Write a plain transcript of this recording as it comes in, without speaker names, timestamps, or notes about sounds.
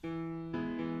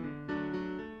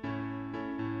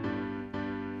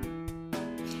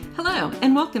Hello,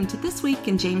 and welcome to This Week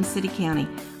in James City County.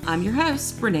 I'm your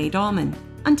host, Renee Dahlman.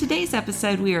 On today's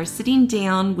episode, we are sitting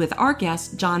down with our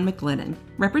guest, John McGlennon,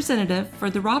 representative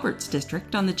for the Roberts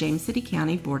District on the James City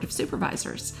County Board of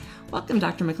Supervisors. Welcome,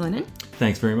 Dr. McGlennon.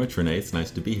 Thanks very much, Renee. It's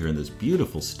nice to be here in this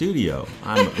beautiful studio.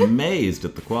 I'm amazed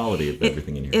at the quality of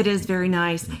everything in here. It is very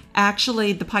nice.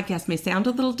 Actually, the podcast may sound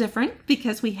a little different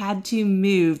because we had to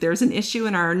move. There's an issue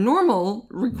in our normal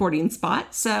recording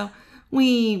spot, so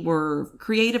we were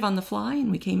creative on the fly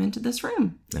and we came into this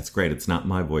room. That's great. It's not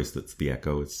my voice that's the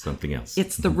echo. It's something else.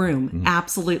 It's the room. Mm-hmm.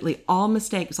 Absolutely. All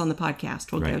mistakes on the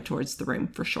podcast will go towards the room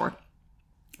for sure.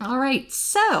 All right.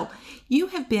 So you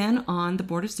have been on the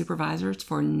Board of Supervisors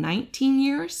for 19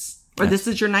 years? Or this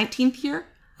is your 19th year?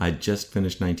 I just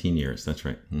finished 19 years. That's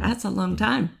right. Mm-hmm. That's a long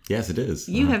time. Yes, it is.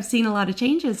 You have seen a lot of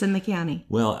changes in the county.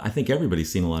 Well, I think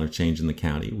everybody's seen a lot of change in the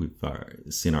county. We've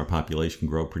seen our population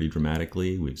grow pretty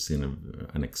dramatically. We've seen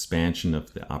an expansion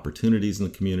of the opportunities in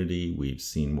the community. We've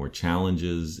seen more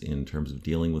challenges in terms of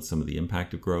dealing with some of the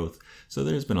impact of growth. So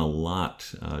there's been a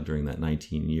lot during that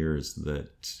 19 years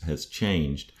that has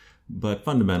changed. But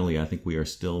fundamentally, I think we are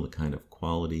still the kind of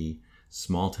quality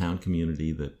small town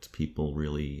community that people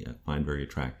really find very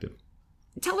attractive.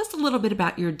 Tell us a little bit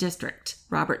about your district,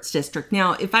 Roberts District.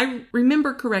 Now, if I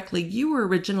remember correctly, you were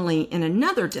originally in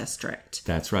another district.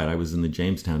 That's right. I was in the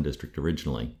Jamestown district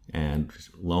originally. And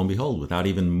lo and behold, without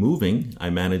even moving, I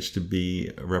managed to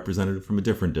be a representative from a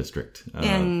different district.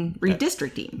 And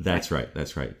redistricting. That's right.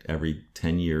 That's right. Every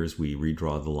 10 years, we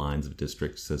redraw the lines of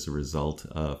districts as a result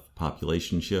of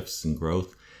population shifts and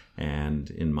growth. And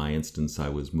in my instance, I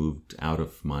was moved out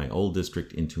of my old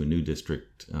district into a new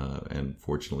district. And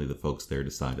fortunately, the folks there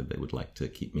decided they would like to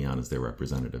keep me on as their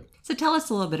representative. So tell us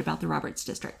a little bit about the Roberts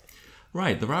District.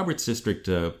 Right. The Roberts District,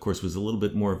 of course, was a little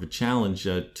bit more of a challenge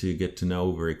to get to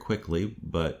know very quickly.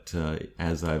 But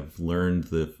as I've learned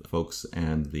the folks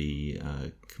and the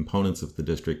components of the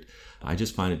district, I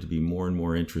just find it to be more and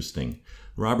more interesting.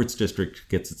 The Roberts District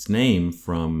gets its name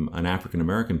from an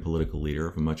African-American political leader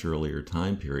of a much earlier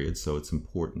time period, so it's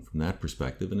important from that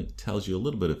perspective, and it tells you a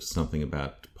little bit of something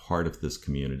about part of this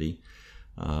community.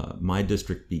 My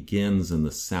district begins in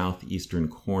the southeastern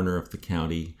corner of the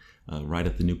county, right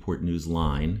at the Newport News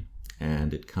line,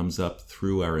 and it comes up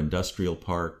through our industrial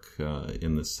park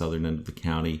in the southern end of the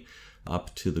county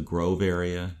up to the Grove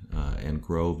area, and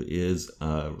Grove is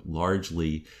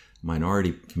largely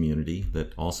minority community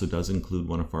that also does include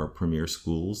one of our premier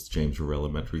schools, James River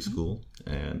Elementary School,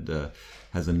 and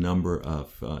has a number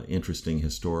of interesting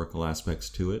historical aspects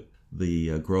to it.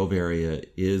 The Grove area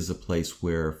is a place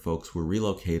where folks were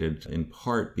relocated in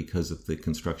part because of the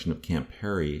construction of Camp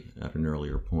Perry at an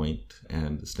earlier point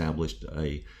and established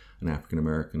an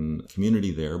African-American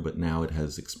community there, but now it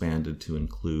has expanded to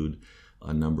include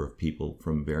a number of people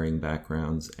from varying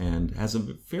backgrounds and has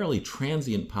a fairly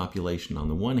transient population on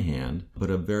the one hand, but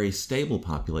a very stable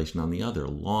population on the other.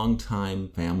 Long-time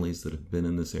families that have been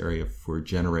in this area for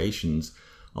generations,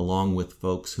 along with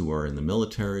folks who are in the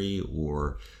military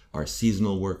or are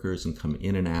seasonal workers and come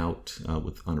in and out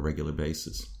on a regular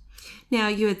basis. Now,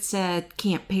 you had said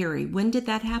Camp Perry. When did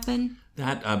that happen?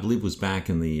 That, I believe, was back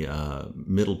in the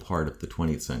middle part of the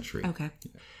 20th century. Okay.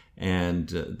 And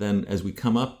then as we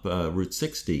come up Route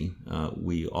 60,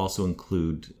 we also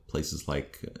include places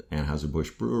like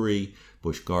Anheuser-Busch Brewery,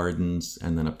 Busch Gardens,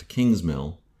 and then up to Kings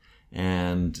Mill.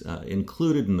 And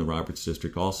included in the Roberts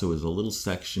District also is a little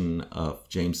section of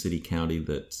James City County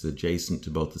that's adjacent to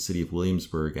both the city of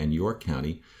Williamsburg and York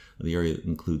County. The area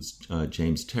includes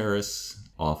James Terrace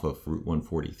off of Route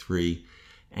 143,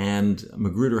 and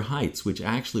Magruder Heights, which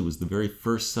actually was the very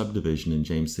first subdivision in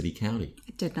James City County.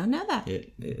 I did not know that.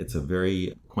 It's a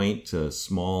very quaint,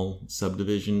 small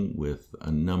subdivision with a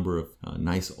number of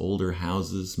nice older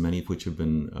houses, many of which have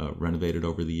been renovated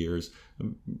over the years. A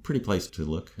pretty place to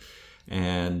look.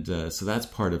 And so that's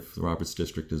part of the Roberts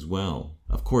District as well.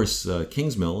 Of course,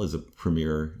 Kings Mill is a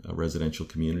premier residential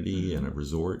community and a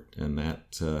resort, and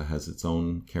that has its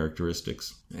own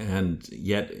characteristics. And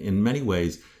yet, in many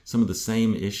ways, some of the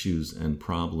same issues and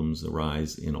problems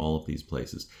arise in all of these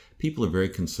places. People are very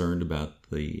concerned about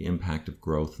the impact of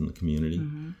growth in the community.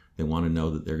 Mm-hmm. They want to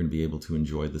know that they're going to be able to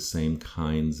enjoy the same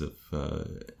kinds of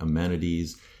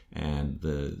amenities and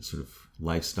the sort of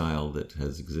lifestyle that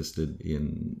has existed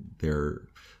in their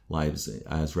lives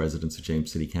as residents of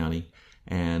James City County.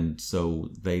 And so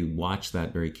they watch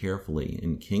that very carefully.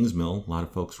 In Kings Mill, a lot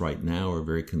of folks right now are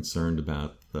very concerned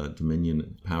about the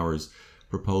Dominion Power's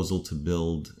proposal to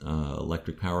build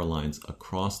electric power lines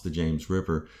across the James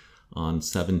River on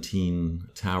 17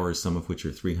 towers, some of which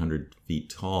are 300 feet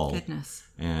tall. Goodness.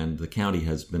 And the county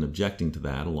has been objecting to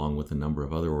that, along with a number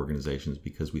of other organizations,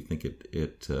 because we think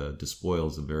it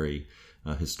despoils a very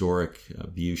historic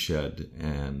viewshed,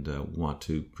 and want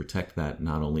to protect that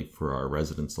not only for our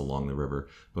residents along the river,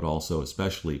 but also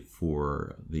especially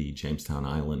for the Jamestown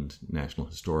Island National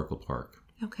Historical Park.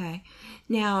 Okay.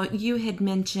 Now, you had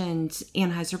mentioned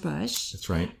Anheuser-Busch. That's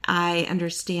right. I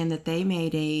understand that they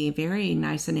made a very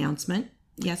nice announcement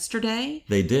yesterday.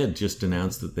 They did just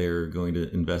announce that they're going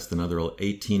to invest another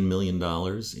 $18 million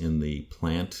in the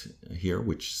plant here,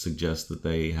 which suggests that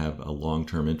they have a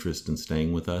long-term interest in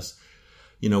staying with us.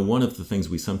 You know, one of the things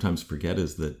we sometimes forget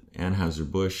is that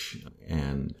Anheuser-Busch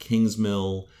and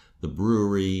Kingsmill, the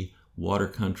brewery, Water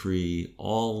Country,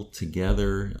 all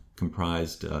together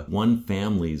comprised one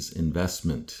family's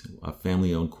investment, a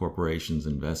family-owned corporation's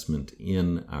investment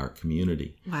in our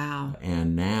community. Wow.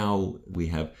 And now we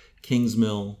have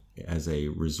Kingsmill as a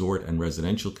resort and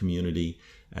residential community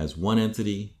as one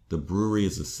entity, the brewery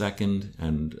as a second,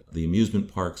 and the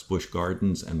amusement parks, Busch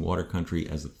Gardens and Water Country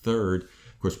as a third.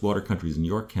 Of course, Water Country is in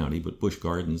York County, but Busch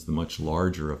Gardens, the much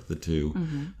larger of the two,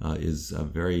 is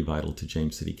very vital to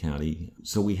James City County.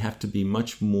 So we have to be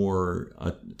much more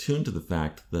attuned to the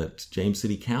fact that James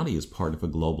City County is part of a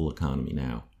global economy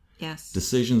now. Yes.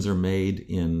 Decisions are made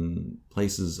in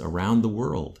places around the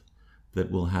world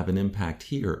that will have an impact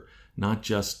here, not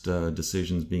just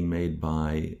decisions being made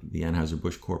by the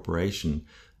Anheuser-Busch Corporation,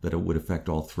 that it would affect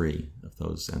all three of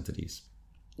those entities.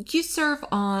 You serve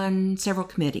on several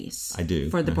committees. I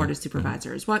do. For the Board of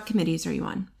Supervisors. What committees are you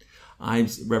on? I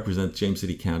represent James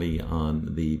City County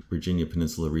on the Virginia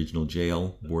Peninsula Regional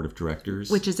Jail Board of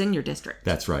Directors. Which is in your district.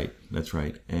 That's right.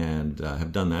 And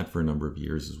have done that for a number of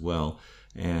years as well.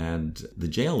 And the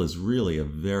jail is really a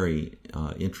very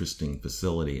interesting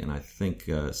facility. And I think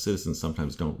citizens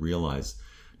sometimes don't realize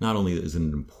not only is it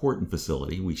an important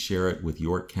facility, we share it with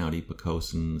York County,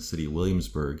 Poquoson, the city of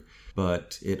Williamsburg,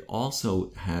 but it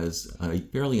also has a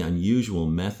fairly unusual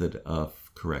method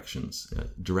of corrections,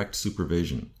 direct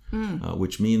supervision,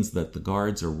 which means that the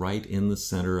guards are right in the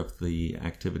center of the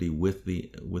activity with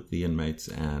the inmates,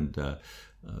 and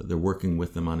they're working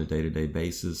with them on a day-to-day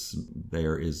basis.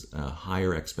 There is a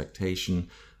higher expectation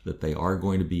that they are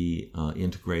going to be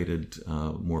integrated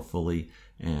more fully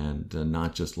and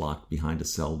not just locked behind a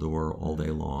cell door all day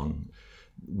long.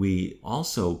 We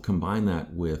also combine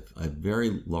that with a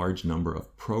very large number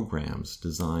of programs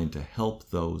designed to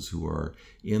help those who are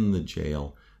in the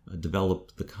jail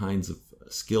develop the kinds of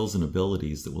skills and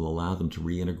abilities that will allow them to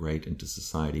reintegrate into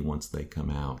society once they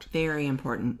come out. Very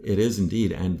important. It is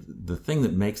indeed. And the thing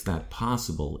that makes that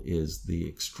possible is the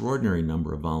extraordinary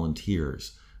number of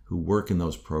volunteers who work in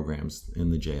those programs in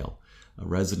the jail.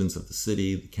 Residents of the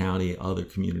city, the county, other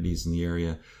communities in the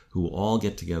area who all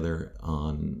get together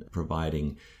on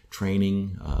providing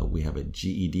training. We have a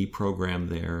GED program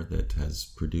there that has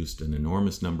produced an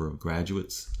enormous number of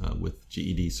graduates with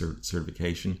GED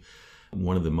certification.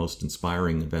 One of the most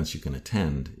inspiring events you can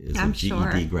attend is a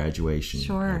GED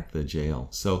graduation at the jail.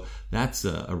 So that's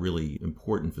a really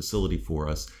important facility for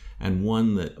us, and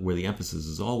one where the emphasis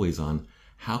is always on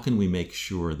how can we make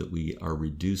sure that we are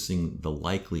reducing the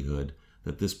likelihood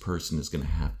that this person is going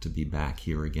to have to be back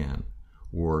here again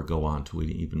or go on to an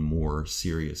even more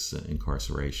serious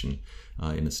incarceration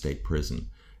in a state prison.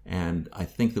 And I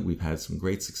think that we've had some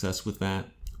great success with that.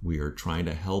 We are trying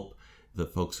to help the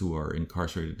folks who are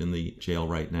incarcerated in the jail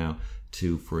right now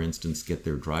to, for instance, get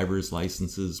their driver's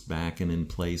licenses back and in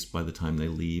place by the time they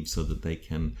leave so that they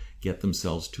can get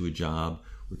themselves to a job.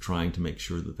 We're trying to make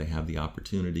sure that they have the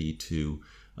opportunity to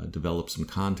develop some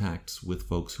contacts with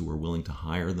folks who are willing to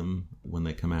hire them when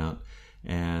they come out,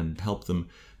 and help them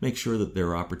make sure that there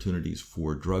are opportunities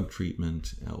for drug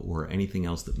treatment or anything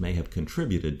else that may have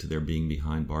contributed to their being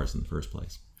behind bars in the first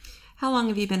place. How long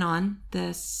have you been on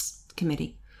this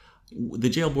committee? The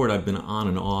jail board I've been on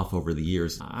and off over the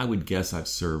years. I would guess I've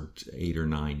served 8 or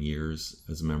 9 years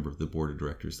as a member of the board of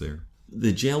directors there.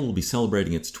 The jail will be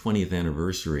celebrating its 20th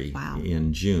anniversary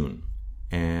in June.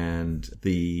 And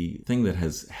the thing that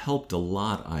has helped a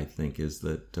lot, I think, is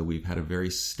that we've had a very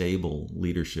stable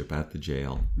leadership at the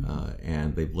jail.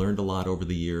 And they've learned a lot over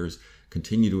the years,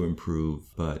 continue to improve.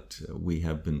 But we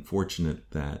have been fortunate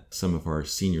that some of our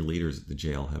senior leaders at the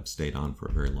jail have stayed on for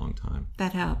a very long time.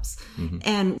 That helps.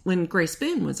 And when Grace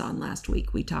Boone was on last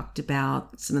week, we talked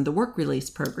about some of the work release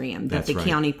program that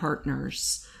county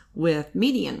partners with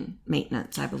median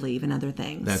maintenance, I believe, and other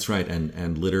things. That's right,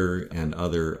 and litter and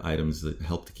other items that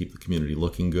help to keep the community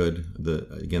looking good.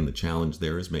 The challenge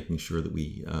there is making sure that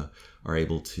we are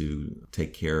able to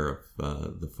take care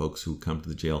of the folks who come to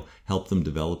the jail, help them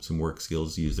develop some work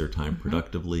skills, use their time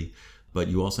productively. But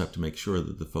you also have to make sure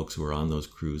that the folks who are on those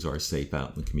crews are safe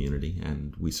out in the community,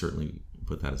 and we certainly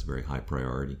put that as a very high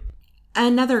priority.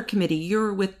 Another committee,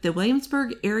 you're with the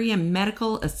Williamsburg Area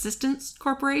Medical Assistance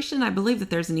Corporation. I believe that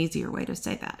there's an easier way to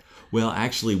say that. Well,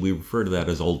 actually, we refer to that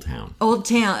as Old Town. Old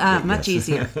Town, much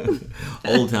easier.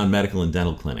 Old Town Medical and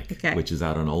Dental Clinic, okay. Which is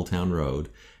out on Old Town Road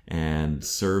and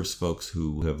serves folks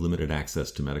who have limited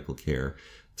access to medical care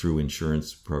through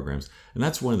insurance programs. And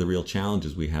that's one of the real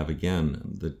challenges we have, again,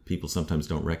 that people sometimes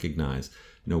don't recognize.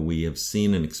 We have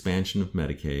seen an expansion of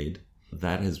Medicaid.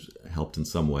 That has helped in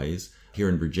some ways. Here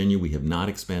in Virginia, we have not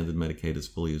expanded Medicaid as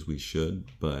fully as we should,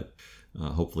 but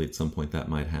hopefully at some point that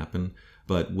might happen.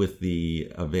 But with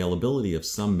the availability of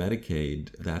some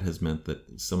Medicaid, that has meant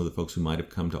that some of the folks who might have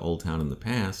come to Old Town in the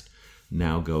past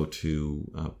now go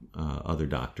to other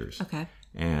doctors. Okay.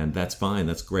 And that's fine.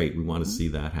 That's great. We want to see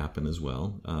that happen as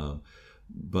well.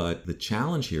 But the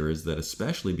challenge here is that,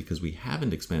 especially because we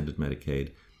haven't expanded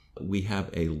Medicaid, we have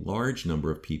a large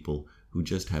number of people who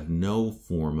just have no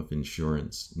form of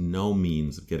insurance, no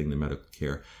means of getting their medical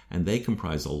care, and they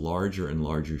comprise a larger and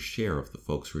larger share of the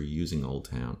folks who are using Old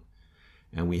Town.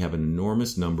 And we have an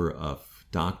enormous number of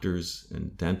doctors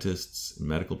and dentists, and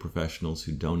medical professionals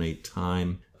who donate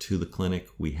time to the clinic.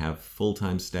 We have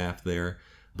full-time staff there,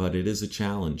 but it is a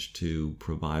challenge to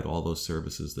provide all those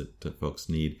services that folks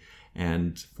need.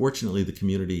 And fortunately, the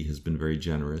community has been very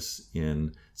generous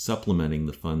in supplementing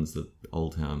the funds that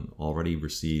Old Town already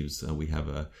receives. We have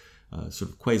a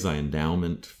sort of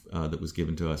quasi-endowment that was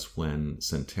given to us when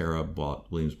Centera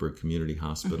bought Williamsburg Community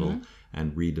Hospital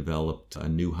and redeveloped a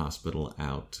new hospital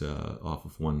out off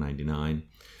of 199.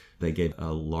 They gave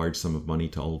a large sum of money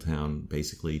to Old Town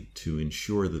basically to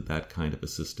ensure that that kind of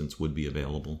assistance would be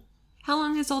available. How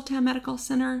long has Old Town Medical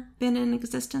Center been in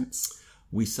existence?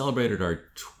 We celebrated our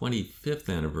 25th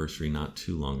anniversary not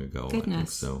too long ago. Goodness. I think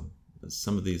so.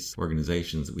 Some of these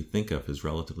organizations that we think of as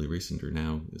relatively recent are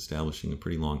now establishing a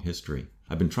pretty long history.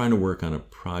 I've been trying to work on a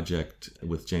project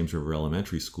with James River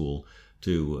Elementary School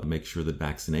to make sure that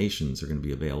vaccinations are going to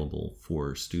be available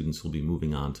for students who will be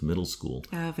moving on to middle school.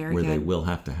 Oh, very where good. they will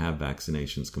have to have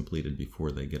vaccinations completed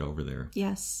before they get over there.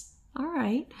 Yes. All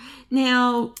right.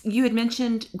 Now, you had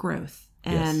mentioned growth,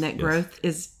 and that growth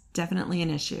is definitely an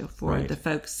issue for the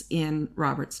folks in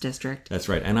Roberts District. That's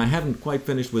right. And I haven't quite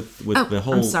finished with the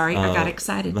whole... I'm sorry. I got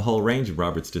excited. The whole range of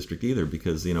Roberts District either,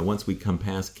 because, once we come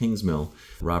past Kingsmill,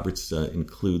 Roberts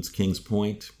includes Kings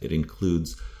Point. It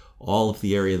includes all of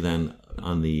the area then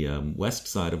on the west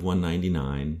side of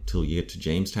 199 till you get to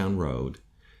Jamestown Road.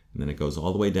 And then it goes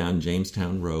all the way down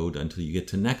Jamestown Road until you get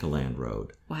to Neckaland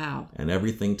Road. Wow. And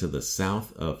everything to the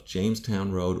south of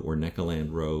Jamestown Road or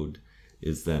Neckaland Road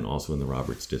is then also in the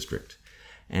Roberts District.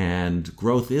 And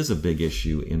growth is a big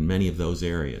issue in many of those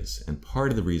areas. And part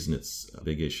of the reason it's a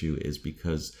big issue is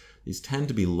because these tend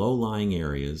to be low-lying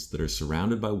areas that are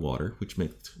surrounded by water, which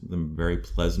makes them very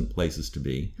pleasant places to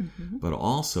be, but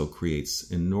also creates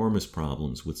enormous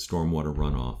problems with stormwater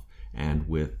runoff and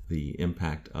with the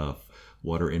impact of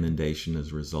water inundation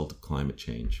as a result of climate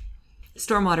change.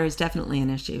 Stormwater is definitely an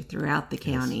issue throughout the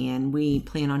county, and we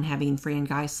plan on having Fran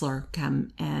Geisler come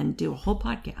and do a whole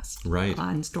podcast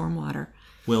on stormwater.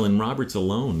 Well, in Roberts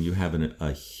alone, you have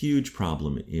a huge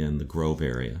problem in the Grove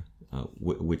area,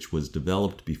 which was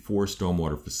developed before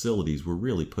stormwater facilities were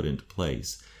really put into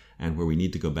place, and where we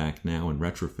need to go back now and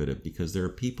retrofit it, because there are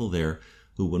people there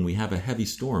who, when we have a heavy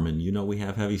storm, and we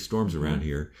have heavy storms around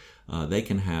here, they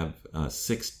can have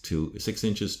 6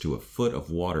 inches to a foot of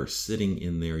water sitting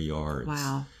in their yards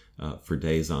for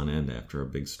days on end after a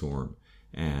big storm.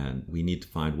 And we need to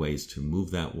find ways to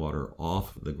move that water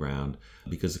off the ground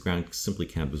because the ground simply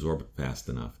can't absorb it fast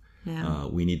enough. Yeah.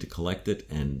 We need to collect it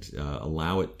and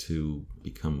allow it to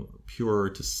become pure,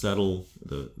 to settle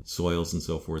the soils and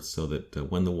so forth, so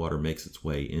that when the water makes its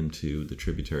way into the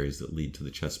tributaries that lead to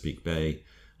the Chesapeake Bay,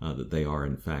 that they are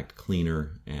in fact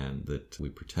cleaner and that we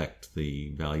protect the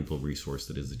valuable resource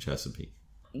that is the Chesapeake.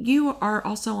 You are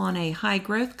also on a high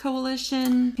growth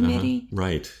coalition committee?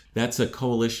 Right. That's a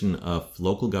coalition of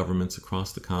local governments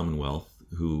across the Commonwealth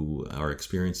who are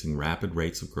experiencing rapid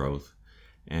rates of growth.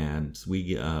 And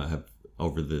we have,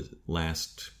 over the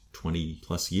last 20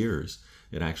 plus years,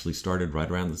 it actually started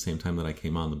right around the same time that I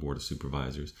came on the Board of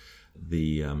Supervisors.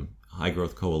 The High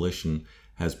Growth Coalition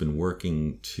has been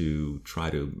working to try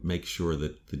to make sure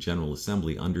that the General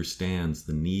Assembly understands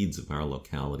the needs of our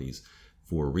localities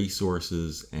for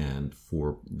resources and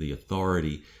for the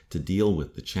authority to deal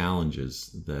with the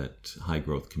challenges that high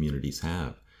growth communities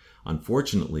have.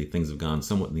 Unfortunately, things have gone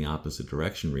somewhat in the opposite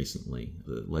direction recently.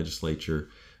 The legislature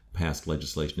passed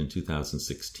legislation in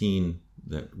 2016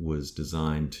 that was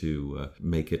designed to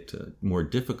make it more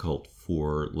difficult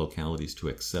for localities to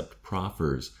accept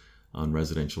proffers on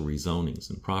residential rezonings.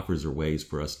 And proffers are ways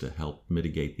for us to help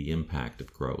mitigate the impact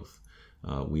of growth.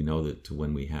 We know that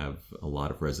when we have a lot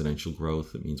of residential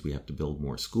growth, it means we have to build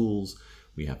more schools,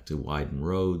 we have to widen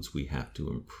roads, we have to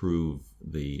improve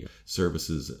the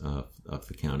services of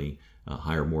the county,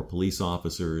 hire more police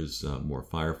officers, more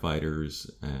firefighters,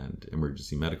 and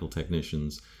emergency medical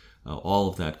technicians. All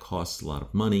of that costs a lot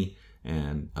of money,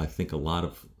 and I think a lot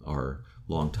of our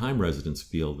longtime residents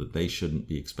feel that they shouldn't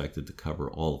be expected to cover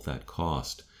all of that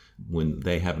cost when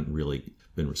they haven't really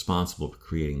been responsible for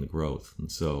creating the growth.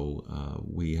 And so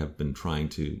we have been trying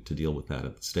to deal with that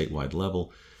at the statewide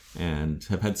level and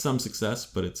have had some success,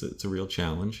 but it's a real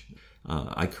challenge.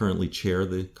 I currently chair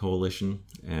the coalition,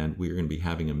 and we're going to be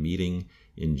having a meeting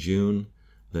in June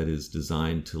that is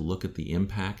designed to look at the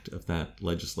impact of that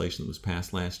legislation that was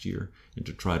passed last year and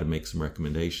to try to make some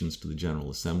recommendations to the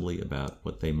General Assembly about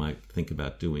what they might think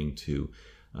about doing to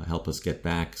help us get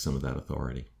back some of that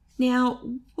authority. Now,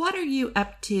 what are you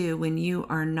up to when you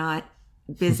are not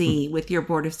busy with your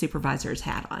Board of Supervisors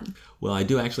hat on? Well, I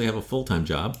do actually have a full-time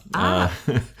job.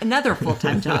 Another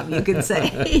full-time job, you could say.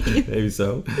 Maybe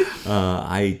so.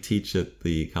 I teach at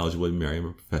the College of William and Mary. I'm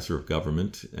a professor of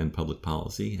government and public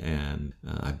policy, and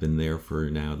I've been there for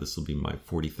now, this will be my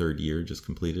 43rd year just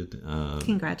completed.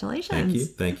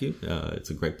 Congratulations. Thank you.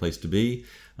 It's a great place to be.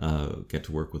 Get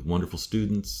to work with wonderful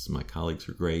students. My colleagues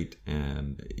are great,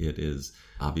 and it is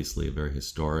obviously a very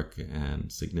historic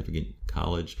and significant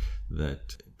college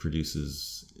that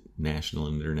produces national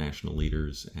and international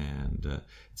leaders, and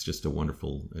it's just a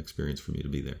wonderful experience for me to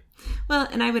be there. Well,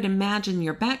 and I would imagine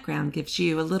your background gives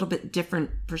you a little bit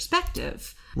different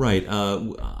perspective. Right.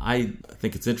 I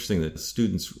think it's interesting that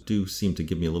students do seem to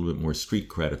give me a little bit more street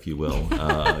cred, if you will,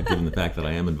 given the fact that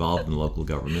I am involved in local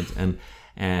government.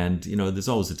 And you know, there's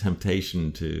always a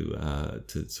temptation to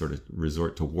sort of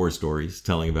resort to war stories,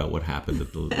 telling about what happened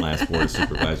at the last Board of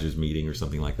Supervisors meeting or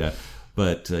something like that.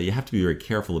 But you have to be very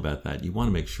careful about that. You want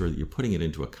to make sure that you're putting it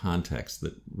into a context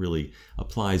that really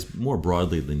applies more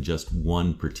broadly than just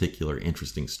one particular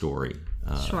interesting story.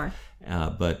 Sure.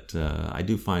 But I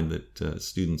do find that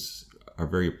students are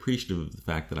very appreciative of the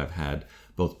fact that I've had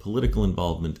both political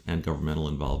involvement and governmental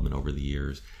involvement over the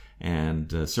years.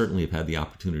 And certainly have had the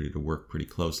opportunity to work pretty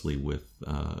closely with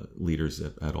leaders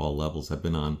at all levels. I've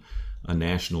been on a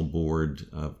national board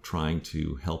of trying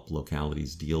to help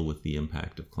localities deal with the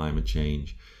impact of climate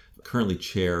change. I currently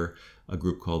chair a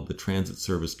group called the Transit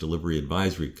Service Delivery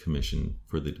Advisory Commission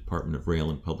for the Department of Rail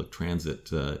and Public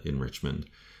Transit in Richmond,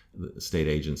 the state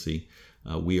agency.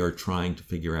 We are trying to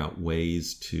figure out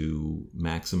ways to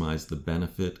maximize the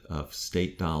benefit of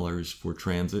state dollars for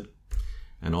transit,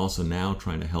 and also now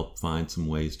trying to help find some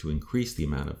ways to increase the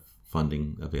amount of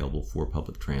funding available for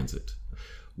public transit.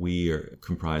 We are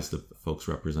comprised of folks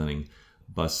representing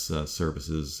bus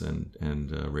services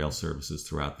and rail services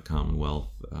throughout the Commonwealth,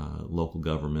 local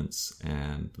governments,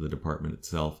 and the department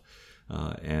itself.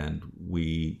 And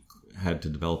we had to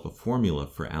develop a formula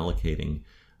for allocating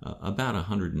about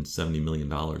 $170 million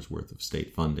worth of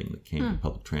state funding that came to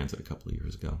public transit a couple of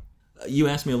years ago. You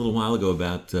asked me a little while ago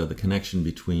about the connection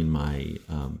between my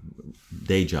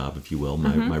day job, if you will,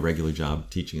 my regular job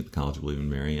teaching at the College of William and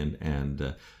Mary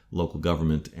and local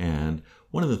government. And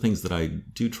one of the things that I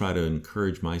do try to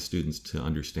encourage my students to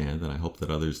understand, and I hope that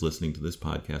others listening to this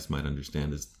podcast might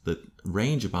understand, is the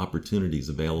range of opportunities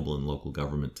available in local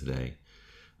government today.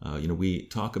 We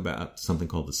talk about something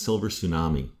called the silver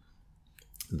tsunami,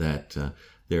 that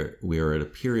we are at a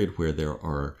period where there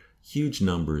are huge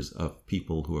numbers of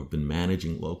people who have been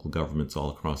managing local governments all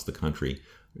across the country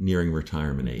nearing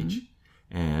retirement age.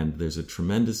 And there's a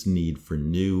tremendous need for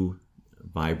new,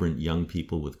 vibrant young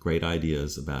people with great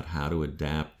ideas about how to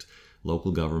adapt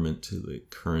local government to the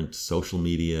current social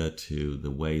media, to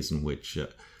the ways in which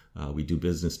we do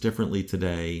business differently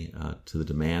today, to the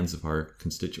demands of our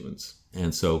constituents.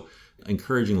 And so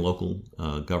encouraging local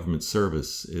government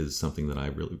service is something that I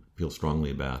really feel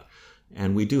strongly about.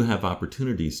 And we do have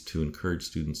opportunities to encourage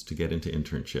students to get into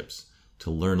internships, to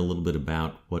learn a little bit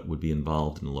about what would be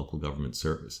involved in the local government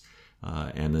service,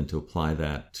 and then to apply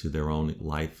that to their own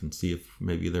life and see if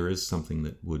maybe there is something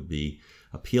that would be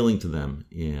appealing to them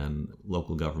in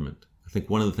local government. I think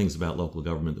one of the things about local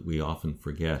government that we often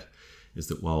forget is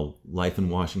that while life in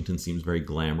Washington seems very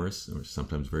glamorous or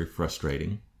sometimes very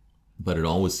frustrating, but it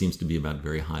always seems to be about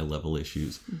very high-level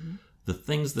issues. Mm-hmm. The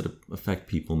things that affect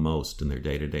people most in their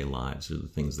day-to-day lives are the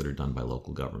things that are done by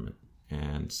local government.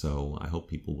 And so I hope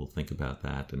people will think about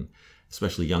that, and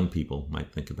especially young people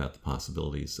might think about the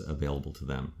possibilities available to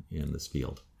them in this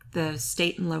field. The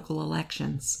state and local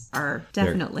elections are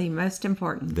definitely most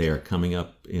important. They are coming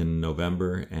up in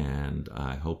November, and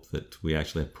I hope that we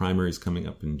actually have primaries coming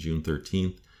up in June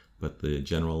 13th, but the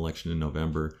general election in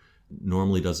November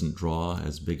normally doesn't draw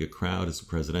as big a crowd as the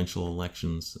presidential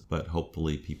elections, but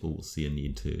hopefully people will see a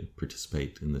need to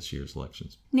participate in this year's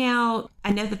elections. Now,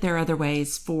 I know that there are other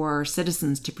ways for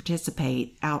citizens to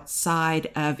participate outside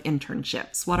of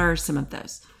internships. What are some of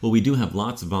those? Well, we do have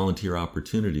lots of volunteer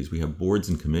opportunities. We have boards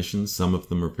and commissions. Some of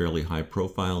them are fairly high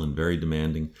profile and very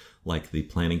demanding, like the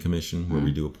Planning Commission, where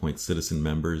we do appoint citizen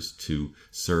members to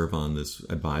serve on this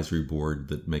advisory board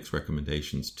that makes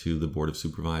recommendations to the Board of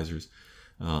Supervisors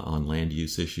on land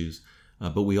use issues.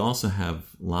 But we also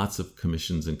have lots of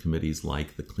commissions and committees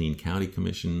like the Clean County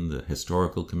Commission, the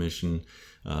Historical Commission,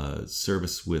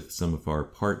 service with some of our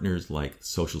partners like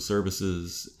Social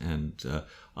Services and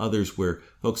others where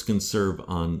folks can serve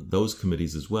on those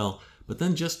committees as well. But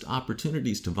then just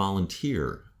opportunities to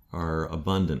volunteer are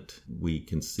abundant. We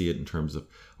can see it in terms of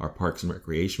our parks and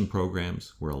recreation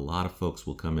programs, where a lot of folks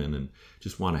will come in and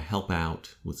just want to help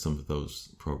out with some of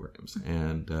those programs.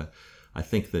 And I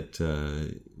think that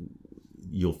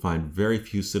you'll find very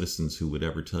few citizens who would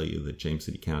ever tell you that James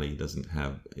City County doesn't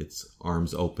have its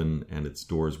arms open and its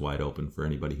doors wide open for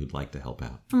anybody who'd like to help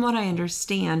out. From what I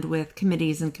understand with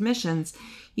committees and commissions,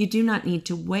 you do not need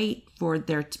to wait for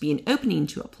there to be an opening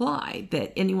to apply,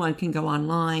 that anyone can go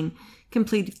online,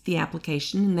 complete the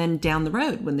application, and then down the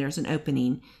road when there's an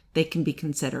opening, they can be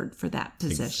considered for that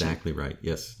position. Exactly right,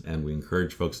 yes. And we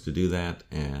encourage folks to do that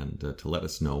and to let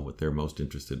us know what they're most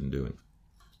interested in doing.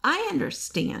 I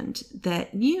understand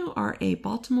that you are a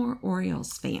Baltimore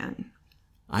Orioles fan.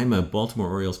 I'm a Baltimore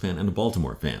Orioles fan and a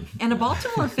Baltimore fan. And a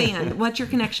Baltimore fan. What's your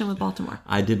connection with Baltimore?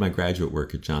 I did my graduate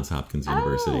work at Johns Hopkins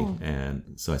University. And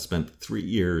so I spent 3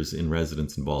 years in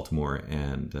residence in Baltimore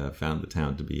and found the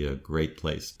town to be a great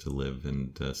place to live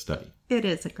and study. It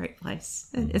is a great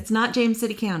place. It's not James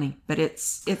City County, but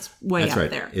it's way That's out right.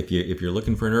 there. If you're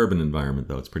looking for an urban environment,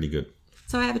 though, it's pretty good.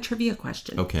 So I have a trivia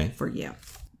question for you.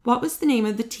 What was the name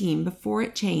of the team before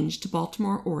it changed to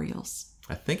Baltimore Orioles?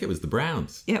 I think it was the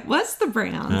Browns. It was the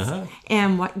Browns. Uh-huh.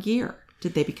 And what year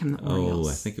did they become the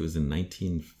Orioles? I think it was in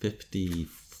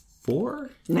 1954.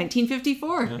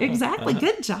 1954. Exactly.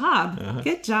 Good job.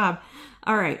 Good job.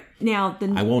 All right. Now,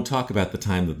 I won't talk about the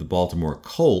time that the Baltimore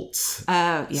Colts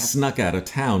snuck out of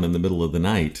town in the middle of the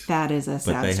night. That is a sad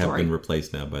story. But they have been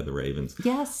replaced now by the Ravens.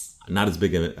 Yes. Not as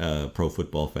big a pro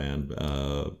football fan,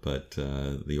 but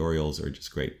the Orioles are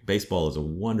just great. Baseball is a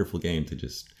wonderful game to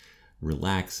just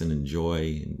relax and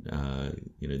enjoy.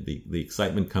 The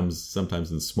excitement comes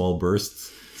sometimes in small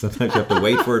bursts. Sometimes you have to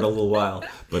wait for it a little while,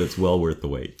 but it's well worth the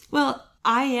wait. Well,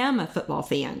 I am a football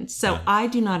fan, so I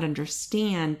do not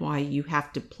understand why you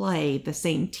have to play the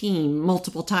same team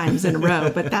multiple times in a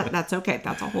row, but that's okay.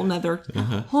 That's a whole nother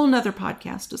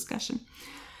podcast discussion.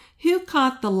 Who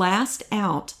caught the last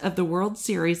out of the World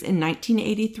Series in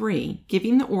 1983,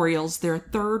 giving the Orioles their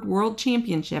third World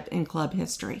Championship in club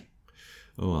history?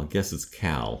 Oh, I guess it's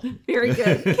Cal. Very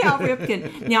good. Cal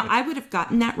Ripken. Now, I would have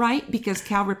gotten that right because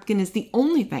Cal Ripken is the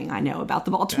only thing I know about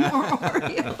the Baltimore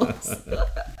Orioles.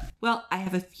 Well, I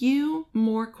have a few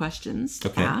more questions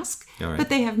to ask, but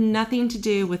they have nothing to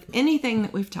do with anything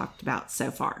that we've talked about so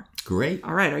far. Great.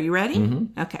 All right. Are you ready?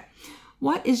 Mm-hmm. Okay.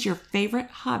 What is your favorite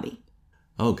hobby?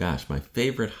 Oh, gosh. My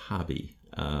favorite hobby.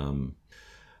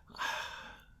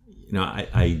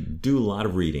 I do a lot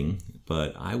of reading,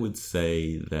 but I would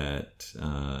say that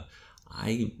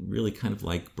I really kind of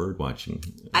like bird watching.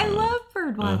 I love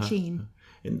bird watching.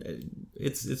 And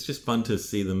it's just fun to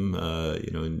see them,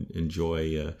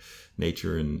 enjoy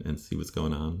nature and see what's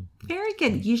going on. Very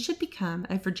good. You should become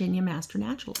a Virginia Master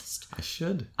Naturalist. I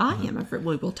should. I am.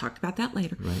 We'll talk about that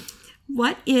later. Right.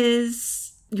 What is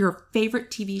your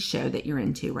favorite TV show that you're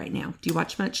into right now? Do you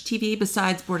watch much TV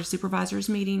besides Board of Supervisors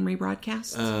meeting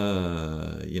rebroadcasts?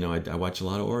 I watch a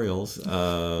lot of Orioles.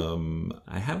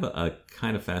 I have a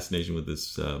kind of fascination with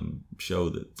this show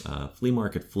that Flea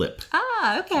Market Flip.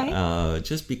 Ah, okay.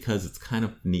 Just because it's kind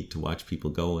of neat to watch people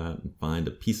go out and find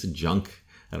a piece of junk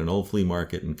at an old flea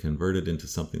market and convert it into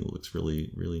something that looks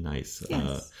really, really nice.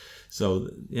 Yes.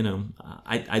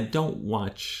 I don't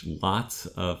watch lots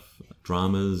of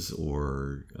dramas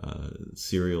or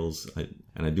serials,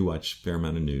 and I do watch a fair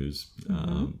amount of news.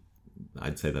 Mm-hmm.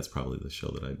 I'd say that's probably the show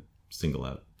that I single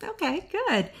out. Okay,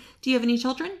 good. Do you have any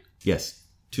children? Yes,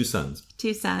 2 sons.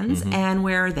 2 sons. And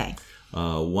where are they?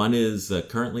 One is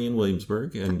currently in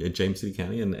Williamsburg and at James City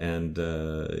County, and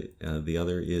the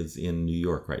other is in New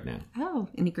York right now. Oh,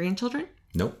 any grandchildren?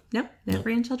 Nope. No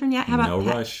grandchildren yet? How about no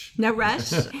rush? No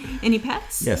rush. Any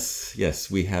pets? Yes.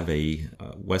 We have a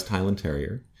West Highland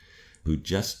Terrier who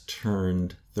just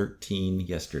turned 13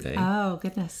 yesterday. Oh,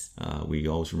 goodness. We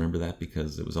always remember that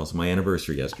because it was also my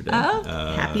anniversary yesterday. Oh,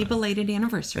 happy belated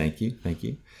anniversary. Thank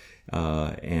you.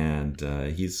 And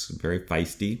he's very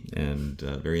feisty and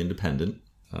very independent.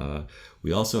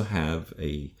 We also have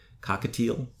a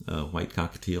cockatiel, a white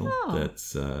cockatiel.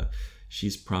 That's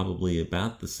she's probably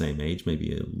about the same age,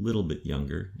 maybe a little bit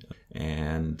younger.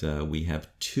 And we have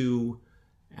 2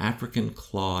 African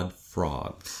clawed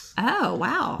frogs. Oh,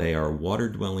 wow. They are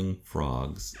water-dwelling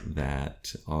frogs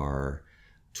that are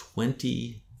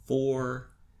 24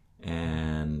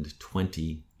 and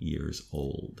 20 years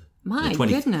old. My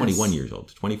goodness. 21 years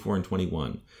old, 24 and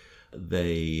 21.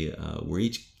 They were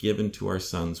each given to our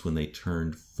sons when they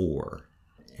turned 4.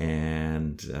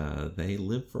 And they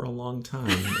live for a long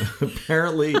time.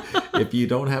 Apparently, if you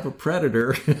don't have a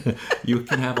predator, you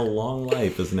can have a long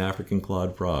life as an African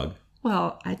clawed frog.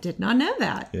 Well, I did not know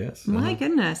that. Yes. My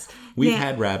goodness. We've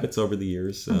had rabbits over the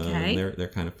years. Okay. They're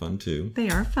kind of fun, too. They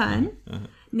are fun.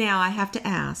 Now, I have to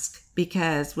ask,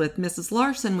 because with Mrs.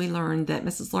 Larson, we learned that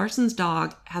Mrs. Larson's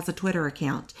dog has a Twitter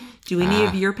account. Do any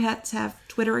of your pets have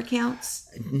Twitter accounts?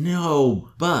 No,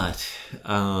 but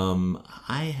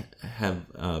I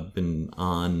have been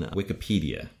on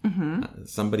Wikipedia.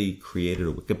 Somebody created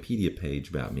a Wikipedia page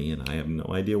about me, and I have no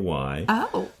idea why.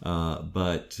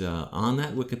 But on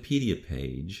that Wikipedia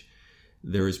page,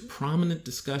 there is prominent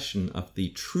discussion of the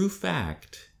true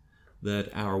fact that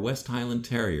our West Highland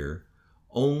Terrier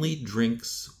only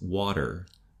drinks water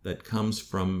that comes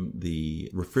from the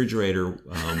refrigerator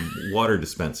water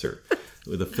dispenser,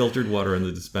 with the filtered water in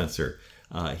the dispenser.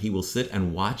 He will sit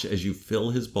and watch as you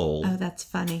fill his bowl. Oh, that's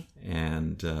funny.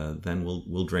 And then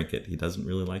we'll drink it. He doesn't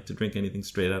really like to drink anything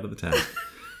straight out of the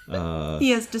tap.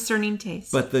 He has discerning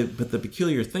taste. But the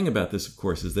peculiar thing about this, of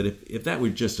course, is that if that were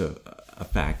just a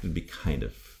fact, it'd be kind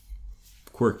of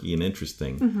quirky and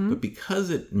interesting. But because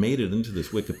it made it into this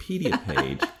Wikipedia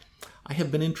page, I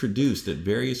have been introduced at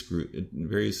various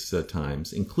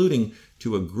times, including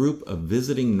to a group of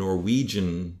visiting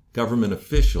Norwegian government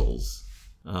officials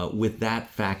with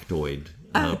that factoid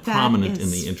prominent in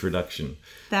the introduction.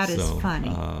 That is funny.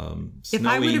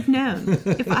 Snowy,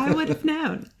 if I would have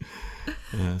known.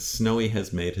 Snowy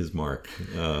has made his mark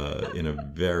in a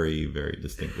very, very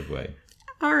distinctive way.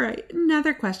 All right.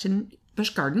 Another question.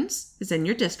 Busch Gardens is in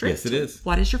your district. Yes, it is.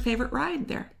 What is your favorite ride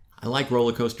there? I like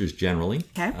roller coasters generally.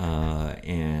 Okay.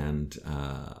 And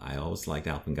I always liked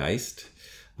Alpengeist.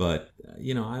 But,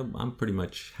 I'm pretty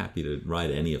much happy to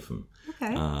ride any of them.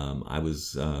 Okay.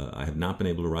 I have not been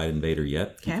able to ride Invader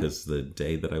yet because the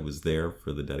day that I was there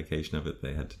for the dedication of it,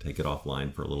 they had to take it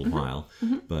offline for a little while.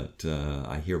 But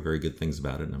I hear very good things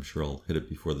about it, and I'm sure I'll hit it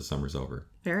before the summer's over.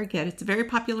 Very good. It's a very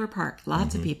popular park.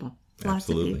 Lots of people.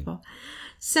 Absolutely. Lots of people.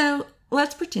 So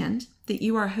let's pretend that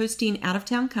you are hosting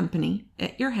out-of-town company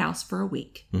at your house for a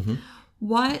week.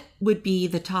 What would be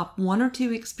the top 1 or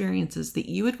 2 experiences that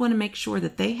you would want to make sure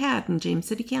that they had in James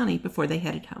City County before they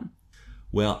headed home?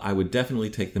 Well, I would definitely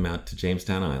take them out to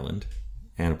Jamestown Island.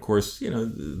 And of course,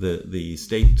 the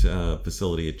state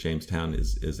facility at Jamestown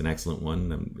is an excellent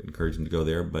one. I'm encouraging them to go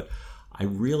there. But I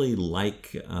really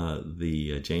like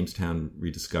the Jamestown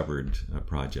Rediscovered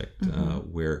project,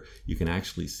 where you can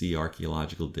actually see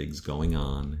archaeological digs going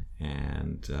on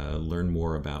and learn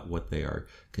more about what they are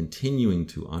continuing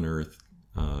to unearth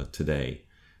today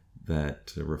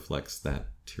that reflects that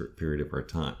period of our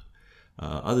time.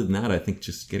 Other than that, I think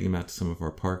just getting them out to some of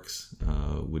our parks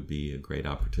would be a great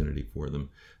opportunity for them.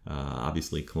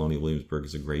 Obviously, Colonial Williamsburg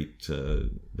is a great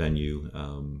venue,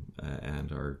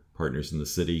 and our partners in the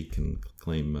city can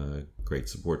claim great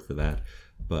support for that.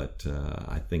 But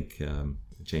I think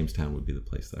Jamestown would be the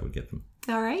place that I would get them.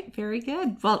 All right, very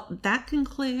good. Well, that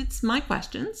concludes my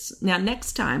questions. Now,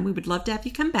 next time, we would love to have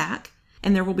you come back,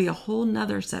 and there will be a whole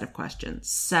nother set of questions.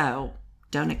 So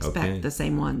don't expect the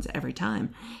same ones every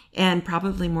time. And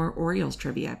probably more Orioles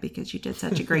trivia because you did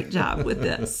such a great job with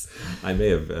this. I may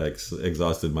have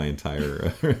exhausted my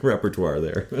entire repertoire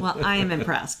there. Well, I am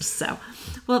impressed.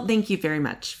 Well, thank you very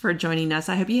much for joining us.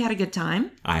 I hope you had a good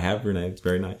time. I have, Renee. It's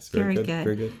very nice. Very good.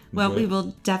 Very good. Well, we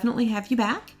will definitely have you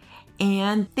back.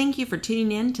 And thank you for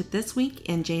tuning in to This Week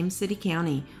in James City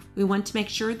County. We want to make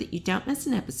sure that you don't miss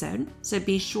an episode, so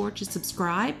be sure to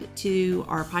subscribe to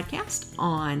our podcast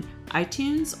on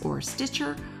iTunes or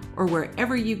Stitcher or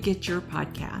wherever you get your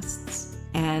podcasts.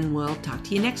 And we'll talk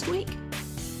to you next week.